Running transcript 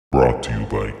Brought to you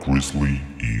by Grizzly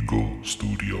Eagle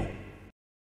Studio.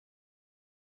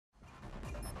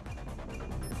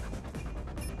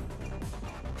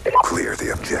 Clear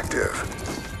the objective.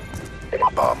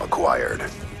 Bomb acquired.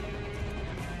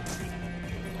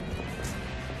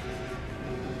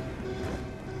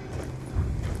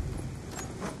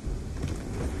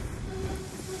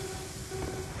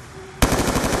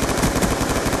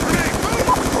 We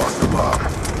lost the bomb.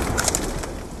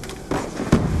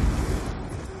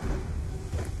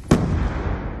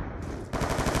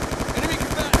 Enemy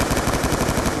combatant!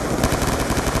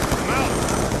 I'm out!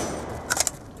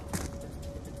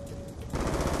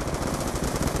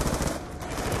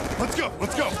 Let's go!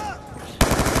 Let's go!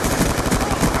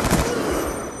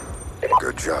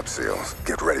 Good job, SEALs.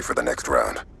 Get ready for the next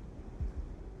round.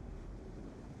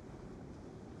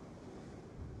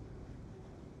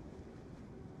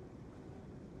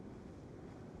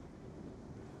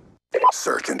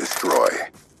 Search and destroy.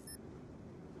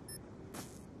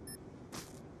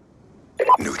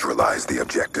 Neutralize the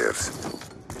objectives.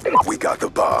 We got the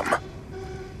bomb.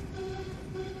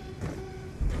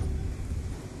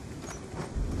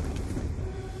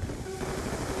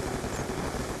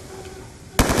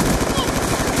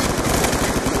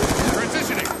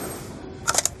 Transitioning!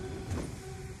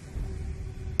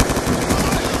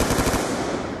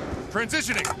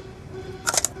 Transitioning!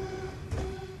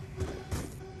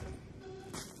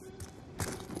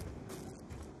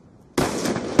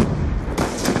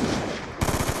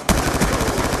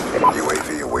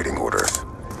 UAV awaiting orders.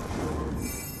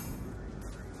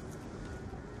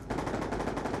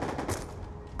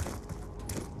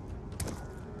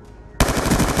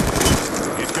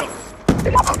 He's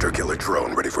coming. Hunter-killer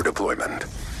drone ready for deployment.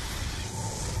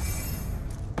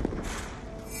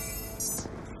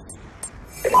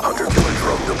 Hunter-killer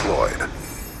drone deployed.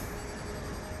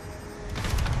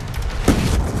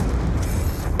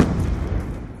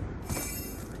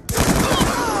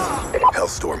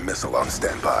 Hellstorm missile on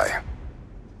standby.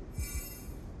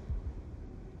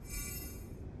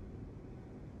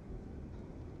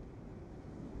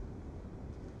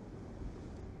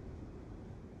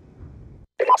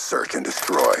 Search and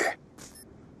destroy.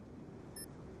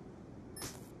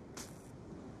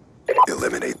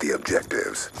 Eliminate the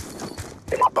objectives.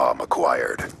 Bomb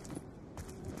acquired.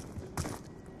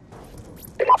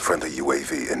 Friendly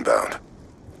UAV inbound.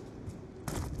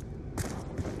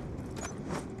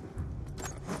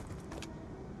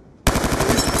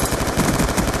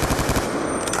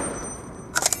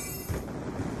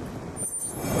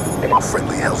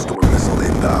 Friendly Hellstorm missile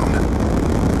inbound.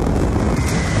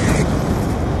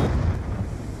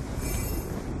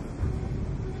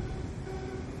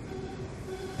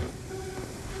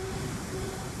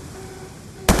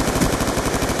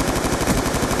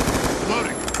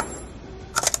 Loading!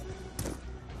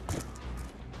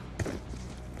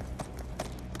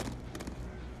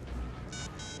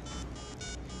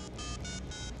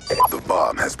 The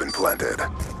bomb has been planted.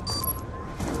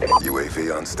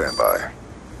 UAV on standby.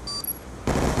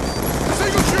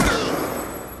 Single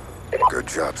shooter! Good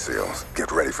job, SEALs.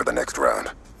 Get ready for the next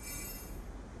round.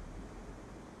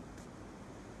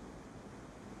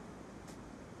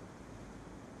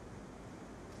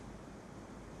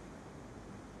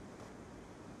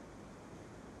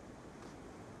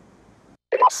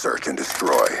 Search and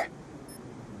destroy.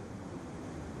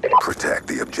 Protect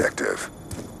the objective.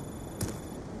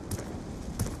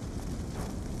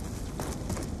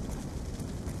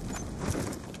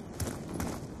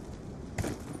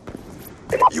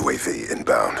 UAV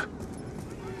inbound.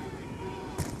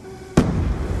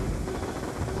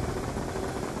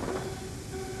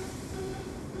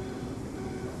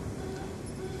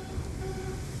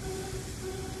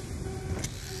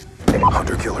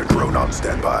 Hunter-killer drone on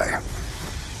standby.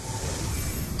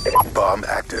 Bomb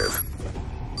active.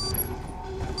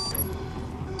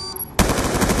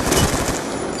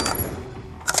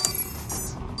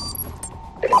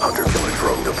 Hunter-killer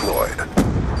drone deployed.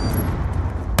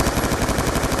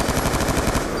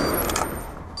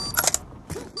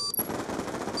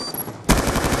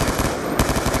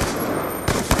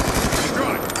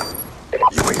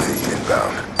 UAV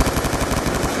inbound.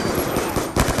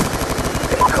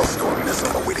 Hellstorm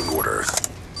missile awaiting orders.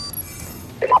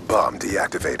 Bomb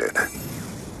deactivated.